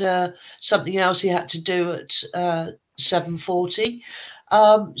 He had something else he had to do at 7:40.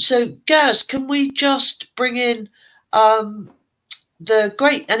 So, Gaz, can we just bring in the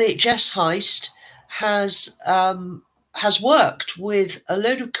Great NHS Heist has worked with a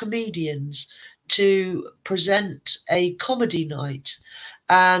load of comedians to present a comedy night,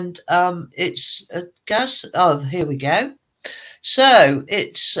 and it's Gaz. Oh, here we go. So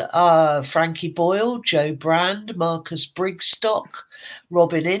it's Frankie Boyle, Joe Brand, Marcus Brigstock,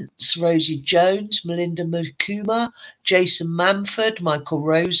 Robin Ince, Rosie Jones, Melinda Makuma, Jason Manford, Michael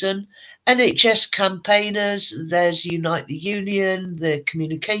Rosen, NHS campaigners. There's Unite the Union, the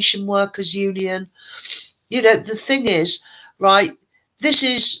Communication Workers Union. The thing is, right, this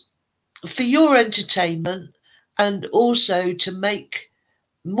is for your entertainment and also to make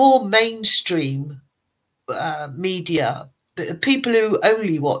more mainstream media. People who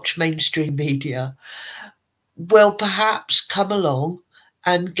only watch mainstream media will perhaps come along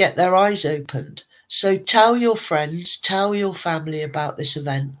and get their eyes opened. So tell your friends, tell your family about this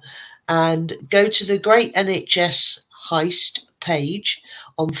event, and go to the Great NHS Heist page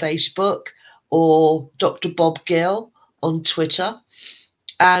on Facebook or Dr. Bob Gill on Twitter,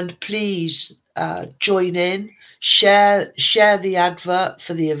 and please join in, share the advert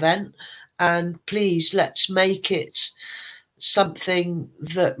for the event, and please let's make it something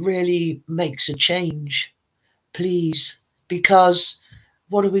that really makes a change, please, because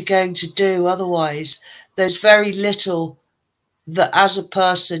what are we going to do otherwise? There's very little that as a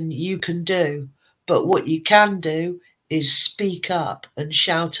person you can do, but what you can do is speak up and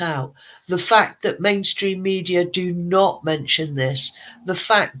shout out. The fact that mainstream media do not mention this, the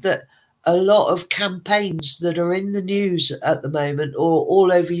fact that a lot of campaigns that are in the news at the moment or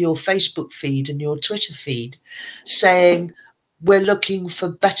all over your Facebook feed and your Twitter feed saying we're looking for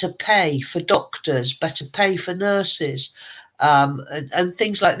better pay for doctors, better pay for nurses, and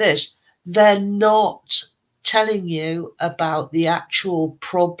things like this, they're not telling you about the actual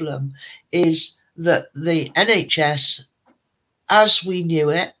problem is that the NHS, as we knew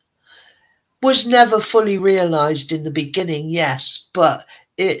it, was never fully realised in the beginning, yes, but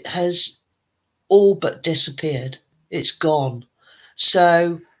it has all but disappeared. It's gone.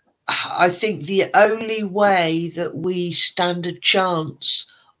 So I think the only way that we stand a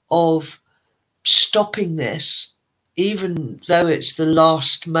chance of stopping this, even though it's the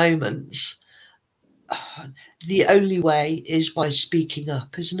last moments, the only way is by speaking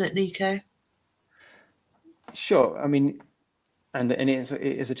up, isn't it, Nico? Sure. I mean, and it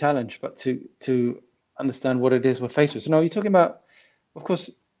is a challenge, but to understand what it is we're faced with. So now you're talking about, of course,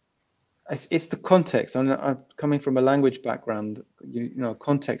 it's the context. I'm coming from a language background.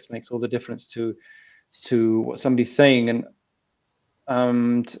 Context makes all the difference to what somebody's saying,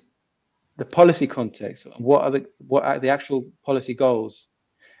 and the policy context. What are the actual policy goals?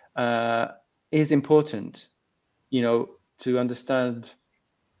 Is important, to understand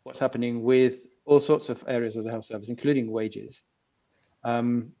what's happening with all sorts of areas of the health service, including wages.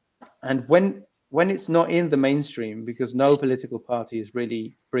 And when when it's not in the mainstream, because no political party is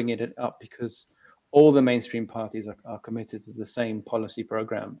really bringing it up, because all the mainstream parties are committed to the same policy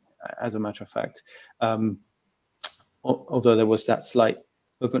program, as a matter of fact. Although there was that slight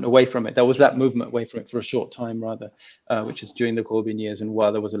movement away from it. There was that movement away from it for a short time, rather, which is during the Corbyn years and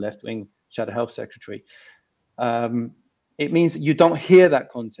while there was a left-wing shadow health secretary. It means you don't hear that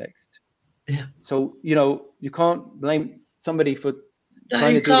context. Yeah. So, you can't blame somebody for No,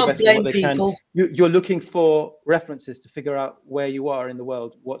 trying you to do the can't best of blame what they people. can. You're looking for references to figure out where you are in the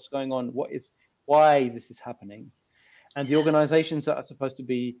world, what's going on, why this is happening. And the organizations that are supposed to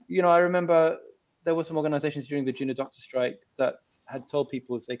be, I remember there were some organizations during the junior doctor strike that had told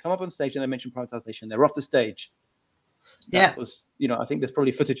people if they come up on stage and they mention privatization, they're off the stage. That was, I think there's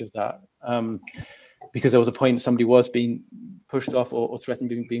probably footage of that, because there was a point somebody was being pushed off or threatened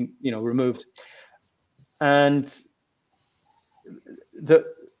being removed. And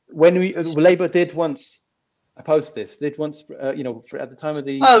when Labour did once oppose this, at the time of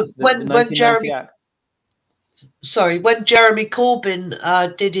the 1990 Act. When Jeremy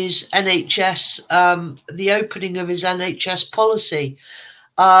Corbyn did his NHS, the opening of his NHS policy,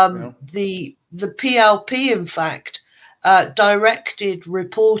 the PLP, in fact, directed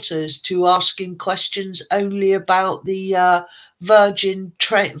reporters to asking questions only about the Virgin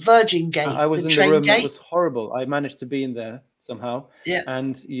Gate. I was in the room. It was horrible. I managed to be in there somehow. Yeah.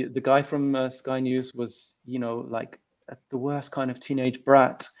 And the guy from Sky News was, like the worst kind of teenage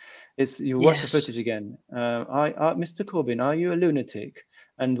brat. You watch the footage again. Mr. Corbyn, are you a lunatic?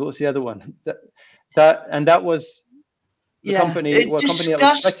 And what's the other one? That was the company. Well, company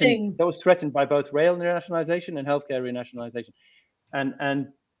that was threatened by both rail renationalisation and healthcare renationalisation, and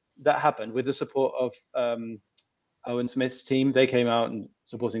that happened with the support of Owen Smith's team. They came out and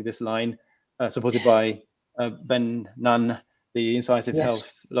supporting this line, supported by Ben Nunn, the Incisive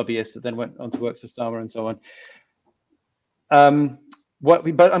Health lobbyist that then went on to work for Starmer and so on.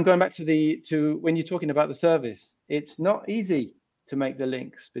 But I'm going back to when you're talking about the service, it's not easy to make the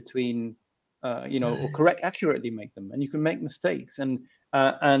links between, or accurately make them, and you can make mistakes, and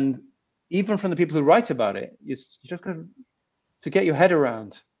even from the people who write about it, you just got to get your head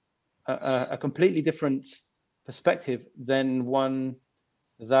around a completely different perspective than one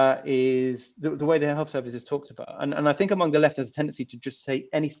that is the way the health service is talked about, and I think among the left there's a tendency to just say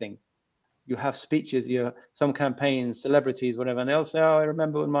anything. You have speeches, some campaigns, celebrities, whatever, and they'll say, "Oh, I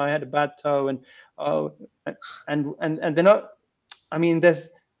remember when I had a bad toe," and they're not. I mean,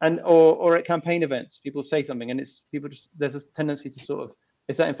 or at campaign events, people say something, and there's a tendency to sort of,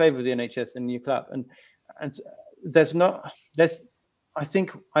 is that in favour of the NHS, and you clap, and I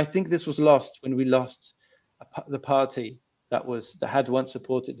think this was lost when we lost the party that had once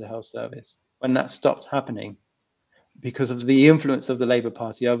supported the health service, when that stopped happening, because of the influence of the Labour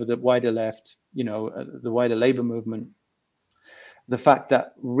Party over the wider left, the wider Labour movement. The fact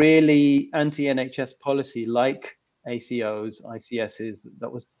that really anti-NHS policy, like ACOs, ICSs,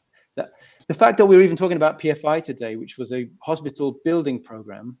 the fact that we're even talking about PFI today, which was a hospital building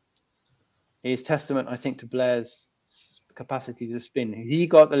program, is testament, I think, to Blair's capacity to spin. He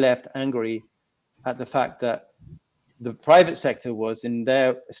got the left angry at the fact that the private sector was, in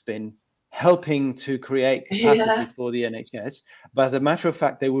their spin, helping to create capacity for the NHS, but as a matter of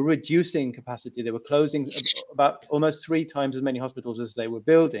fact, they were reducing capacity. They were closing about almost 3 times as many hospitals as they were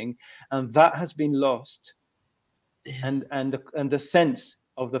building, and that has been lost. And the sense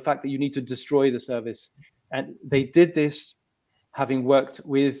of the fact that you need to destroy the service, and they did this, having worked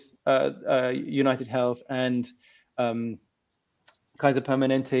with United Health and Kaiser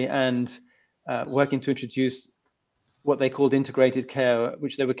Permanente, and working to introduce what they called integrated care,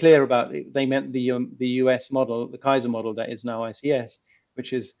 which they were clear about. They meant the US model, the Kaiser model that is now ICS,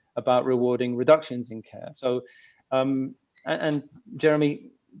 which is about rewarding reductions in care. So, and Jeremy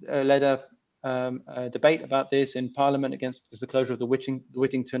led a debate about this in Parliament because the closure of the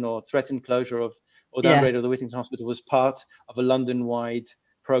Whittington, or threatened closure of or downgrade of the Whittington Hospital, was part of a London-wide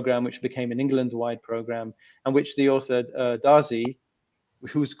program, which became an England-wide program, and which the author Darzi,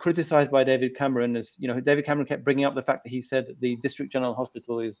 who was criticised by David Cameron, as David Cameron kept bringing up the fact that he said that the District General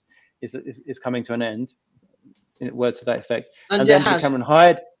Hospital is coming to an end, words to that effect, and then David Cameron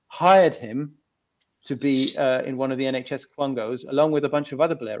hired him to be in one of the NHS quangos, along with a bunch of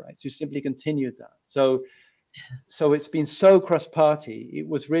other Blairites who simply continued that. So it's been so cross-party. It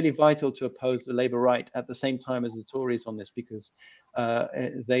was really vital to oppose the Labour right at the same time as the Tories on this, because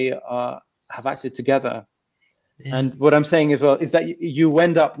they have acted together. Yeah. And what I'm saying as well is that you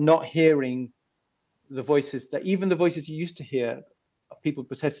end up not hearing the voices, that even the voices you used to hear of people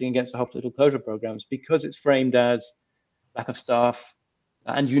protesting against the hospital closure programs, because it's framed as lack of staff,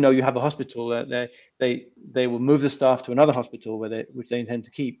 and you have a hospital, they will move the staff to another hospital which they intend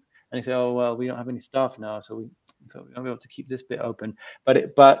to keep, and they say, oh well, we don't have any staff now, so we won't be able to keep this bit open.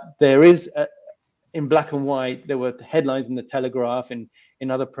 But there is in black and white, there were headlines in the Telegraph and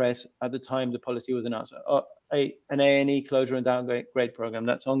in other press at the time the policy was announced. An A&E closure and downgrade program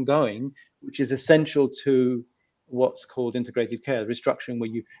that's ongoing, which is essential to what's called integrated care, restructuring, where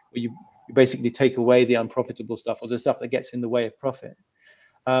you basically take away the unprofitable stuff or the stuff that gets in the way of profit.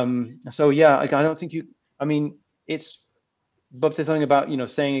 So yeah, I don't think it's Bob said something about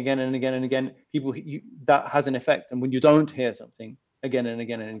saying again and again and again, people that has an effect. And when you don't hear something again and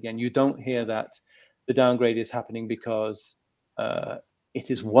again and again, you don't hear that the downgrade is happening because it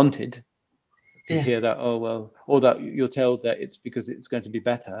is wanted. You hear that, oh well, or that you're told that it's because it's going to be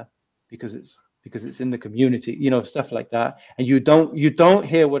better because it's in the community, stuff like that, and you don't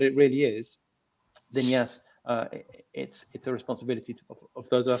hear what it really is. Then yes, it's a responsibility of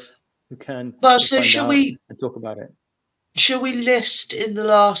those of us who can. Well, so shall we talk about it? Shall we list in the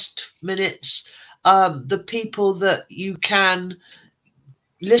last minutes the people that you can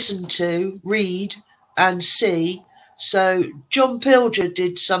listen to, read, and see? So John Pilger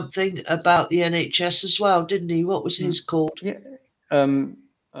did something about the NHS as well, didn't he? What was his called? Yeah, the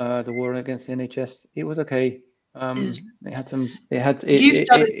war against the NHS. It was okay. He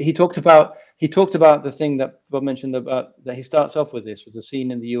talked about the thing that Bob mentioned about that. He starts off with this was a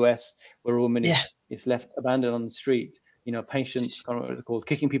scene in the US where a woman is left abandoned on the street. Patients, I don't know what it's called,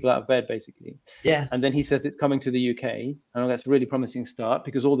 kicking people out of bed, basically. Yeah. And then he says it's coming to the UK. And that's a really promising start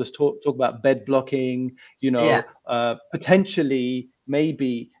because all this talk about bed blocking, potentially,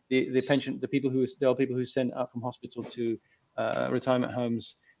 maybe the people who sent out from hospital to retirement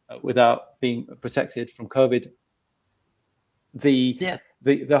homes without being protected from COVID.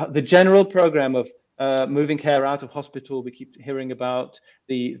 The general program of moving care out of hospital, we keep hearing about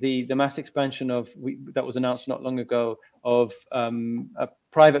the mass expansion that was announced not long ago of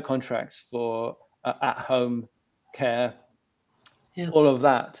private contracts for at-home care. All of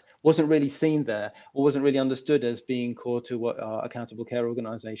that wasn't really seen there, or wasn't really understood as being core to what are accountable care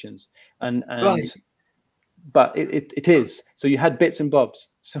organizations. And right. But it is. So you had bits and bobs.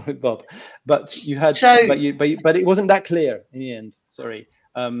 Sorry, Bob, but you had, but it wasn't that clear in the end. Sorry.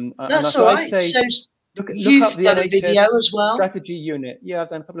 That's all right. So look up the done NHS a video as well. Strategy Unit. Yeah, I've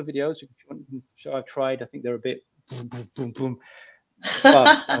done a couple of videos. If you want to show I've tried, I think they're a bit boom.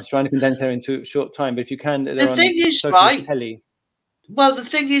 Fast. I was trying to condense here into a short time, but if you can, the thing is right. Telly. Well, the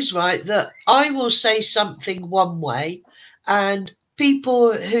thing is right that I will say something one way, and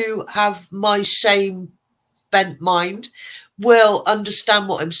people who have my same bent mind will understand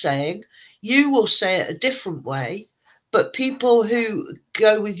what I'm saying. You will say it a different way, but people who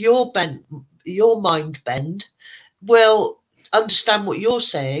go with your mind bend will understand what you're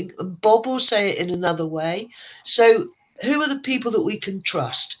saying, and Bob will say it in another way. So who are the people that we can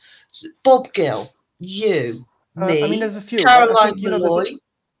trust? Bob Gill, you, me, there's a few. Caroline Malloy.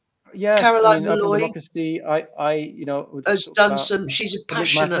 Caroline Malloy. Democracy, has done some. She's a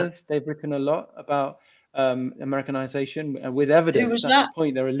passionate. Matters, they've written a lot about Americanization with evidence. Who was That's that? The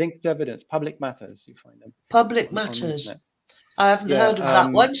point. There are links to evidence. Public Matters. You find them. Public Matters. I haven't heard of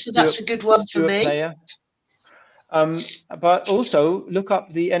that one, so that's a good one for me. Player. But also look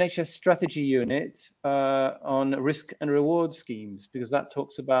up the NHS Strategy Unit on risk and reward schemes, because that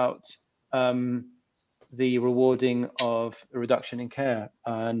talks about the rewarding of a reduction in care,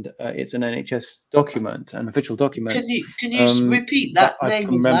 and it's an NHS document, an official document. Can you repeat that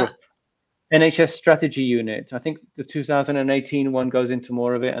name of that? NHS Strategy Unit. I think the 2018 one goes into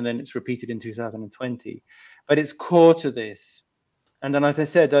more of it, and then it's repeated in 2020. But it's core to this. And then, as I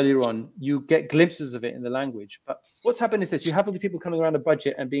said earlier on, you get glimpses of it in the language. But what's happened is this: you have all the people coming around a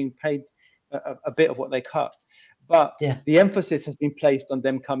budget and being paid a bit of what they cut. But the emphasis has been placed on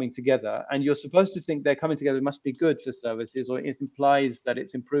them coming together. And you're supposed to think they're coming together must be good for services, or it implies that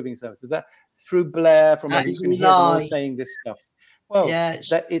it's improving services. That through Blair, from what you can hear them all saying this stuff. Well,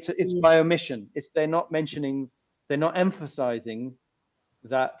 it's by omission. They're not mentioning, they're not emphasizing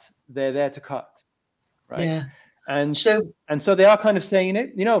that they're there to cut, right? Yeah. And so they are kind of saying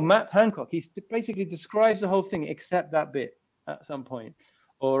it. Matt Hancock, he basically describes the whole thing except that bit at some point,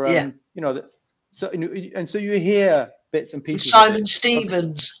 or so you hear bits and pieces. Simon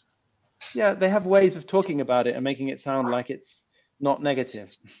Stevens. Yeah, they have ways of talking about it and making it sound like it's not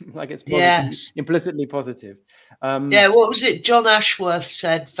negative, like it's positive, implicitly positive. What was it John Ashworth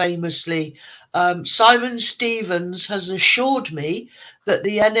said famously? Simon Stevens has assured me that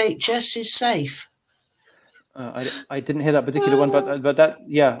the NHS is safe. I didn't hear that particular one, but that,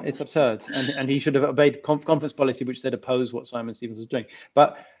 yeah, it's absurd, and he should have obeyed conference policy, which said oppose what Simon Stevens was doing.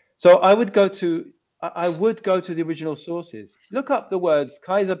 But so I would go to the original sources. Look up the words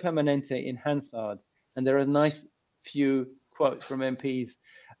Kaiser Permanente in Hansard, and there are a nice few quotes from MPs.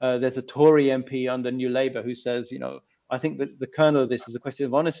 There's a Tory MP under New Labour who says, I think that the kernel of this is a question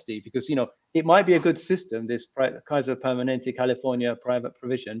of honesty, because it might be a good system, this Kaiser Permanente California private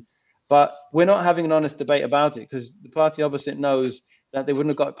provision. But we're not having an honest debate about it, because the party opposite knows that they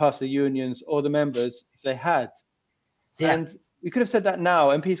wouldn't have got past the unions or the members if they had. Yeah. And we could have said that now.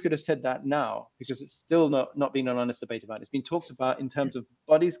 MPs could have said that now, because it's still not been an honest debate about it. It's been talked about in terms of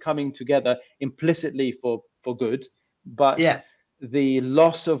bodies coming together implicitly for good. But the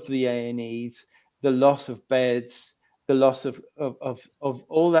loss of the A&Es, the loss of beds, the loss of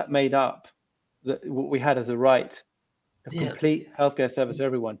all that made up what we had as a right, a complete healthcare service for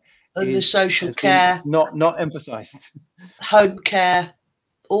everyone. And the social care, not emphasised. Home care,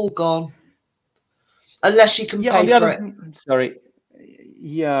 all gone. Unless you can pay for it. Sorry.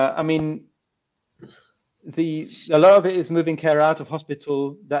 Yeah, I mean, a lot of it is moving care out of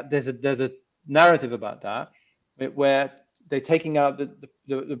hospital. That there's a narrative about that, where they're taking out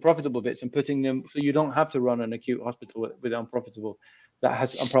the profitable bits and putting them, so you don't have to run an acute hospital with unprofitable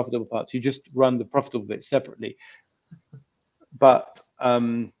parts. You just run the profitable bits separately. But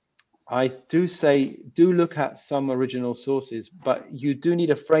I do say, do look at some original sources, but you do need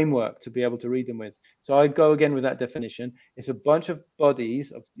a framework to be able to read them with. So I go again with that definition. It's a bunch of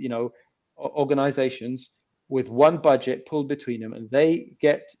bodies of, organizations with one budget pulled between them, and they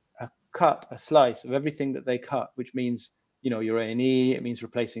get a slice of everything that they cut, which means, your A&E, it means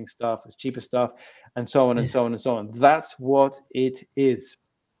replacing staff with cheaper staff, and so on and so on and so on. That's what it is.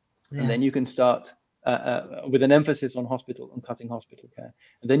 And then you can start with an emphasis on cutting hospital care.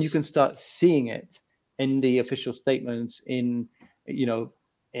 And then you can start seeing it in the official statements it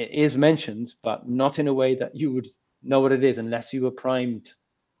is mentioned, but not in a way that you would know what it is unless you were primed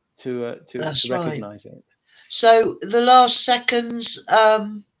to recognize it. So the last seconds,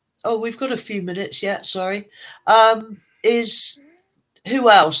 we've got a few minutes yet, sorry, is who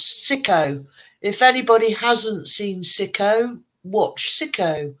else? Sicko. If anybody hasn't seen Sicko, watch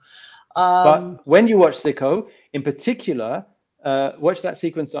Sicko. But when you watch Sicko, in particular, watch that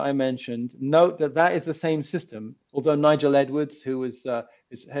sequence that I mentioned. Note that is the same system. Although Nigel Edwards, who is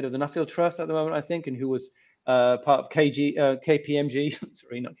head of the Nuffield Trust at the moment, I think, and who was part of KPMG.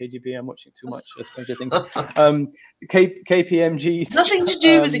 Sorry, not KGB. I'm watching too much Stranger Things. KPMG. Nothing to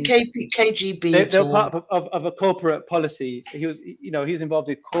do with the KGB. They're part of a corporate policy. He was involved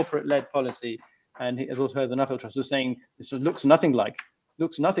in corporate-led policy, and he has also heard the Nuffield Trust was saying this looks nothing like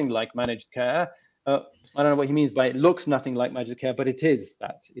managed care. I don't know what he means by it looks nothing like managed care, but it is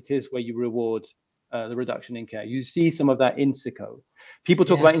that. It is where you reward the reduction in care. You see some of that in Sicko. People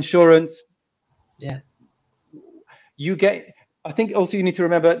talk about insurance. Yeah. I think also you need to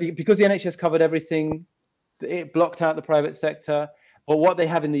remember, because the NHS covered everything, it blocked out the private sector. But what they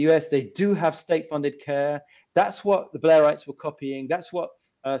have in the US, they do have state-funded care. That's what the Blairites were copying. That's what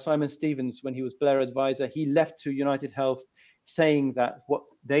Simon Stevens, when he was Blair advisor, he left to United Health, saying that what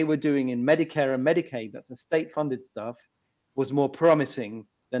they were doing in Medicare and Medicaid, that's the state-funded stuff, was more promising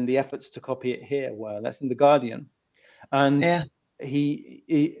than the efforts to copy it here were. That's in The Guardian. And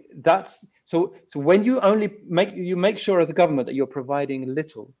so when you only make sure as a government that you're providing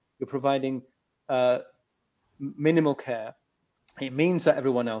little, you're providing minimal care, it means that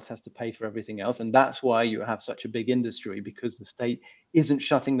everyone else has to pay for everything else. And that's why you have such a big industry, because the state isn't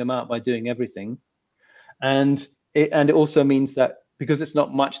shutting them out by doing everything. And it also means that because it's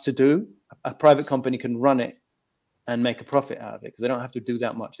not much to do, a private company can run it and make a profit out of it, because they don't have to do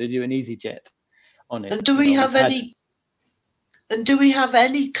that much. They do an EasyJet on it. And do we have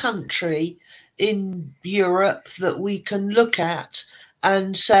any country in Europe that we can look at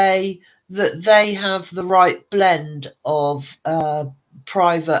and say that they have the right blend of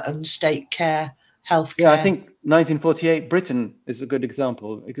private and state care, healthcare? Yeah, I think 1948 Britain is a good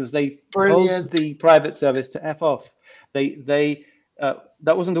example, because they told the private service to F off. They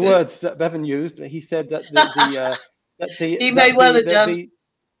that wasn't the words that Bevan used, but he said that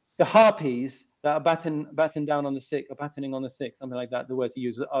the harpies that are batting down on the sick, or battening on the sick, something like that, the words he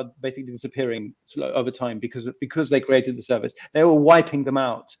used, are basically disappearing over time because they created the service. They were wiping them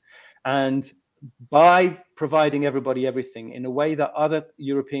out. And by providing everybody everything in a way that other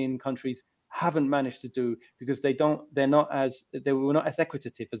European countries haven't managed to do, because they were not as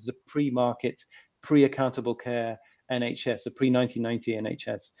equitative as the pre-market, pre-accountable care NHS, the pre-1990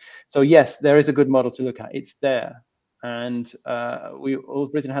 NHS. So yes, there is a good model to look at. It's there. And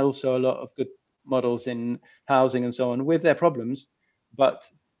Britain had also a lot of good models in housing and so on with their problems, but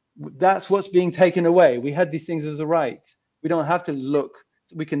that's what's being taken away. We had these things as a right. We don't have to look.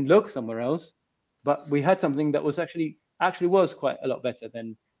 We can look somewhere else, but we had something that was actually was quite a lot better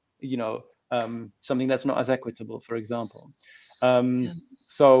than, something that's not as equitable, for example.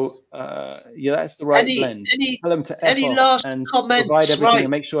 So that's the right blend. Tell them to any F last and comments, provide everything, right? and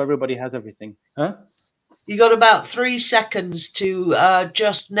make sure everybody has everything. Huh? You got about 3 seconds to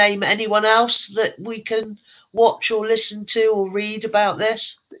just name anyone else that we can watch or listen to or read about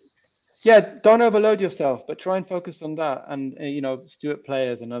this. Yeah, don't overload yourself, but try and focus on that. And Stuart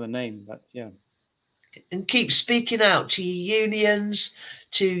Player is another name, but yeah. And keep speaking out to your unions,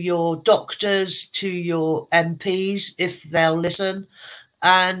 to your doctors, to your MPs, if they'll listen,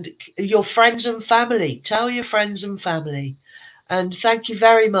 and your friends and family. Tell your friends and family. And thank you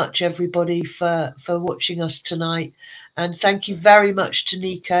very much, everybody, for watching us tonight. And thank you very much to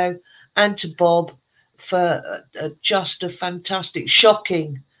Nico and to Bob for just a fantastic,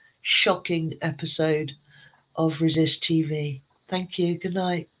 shocking episode of Resist TV. Thank you. Good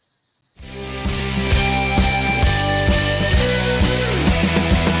night.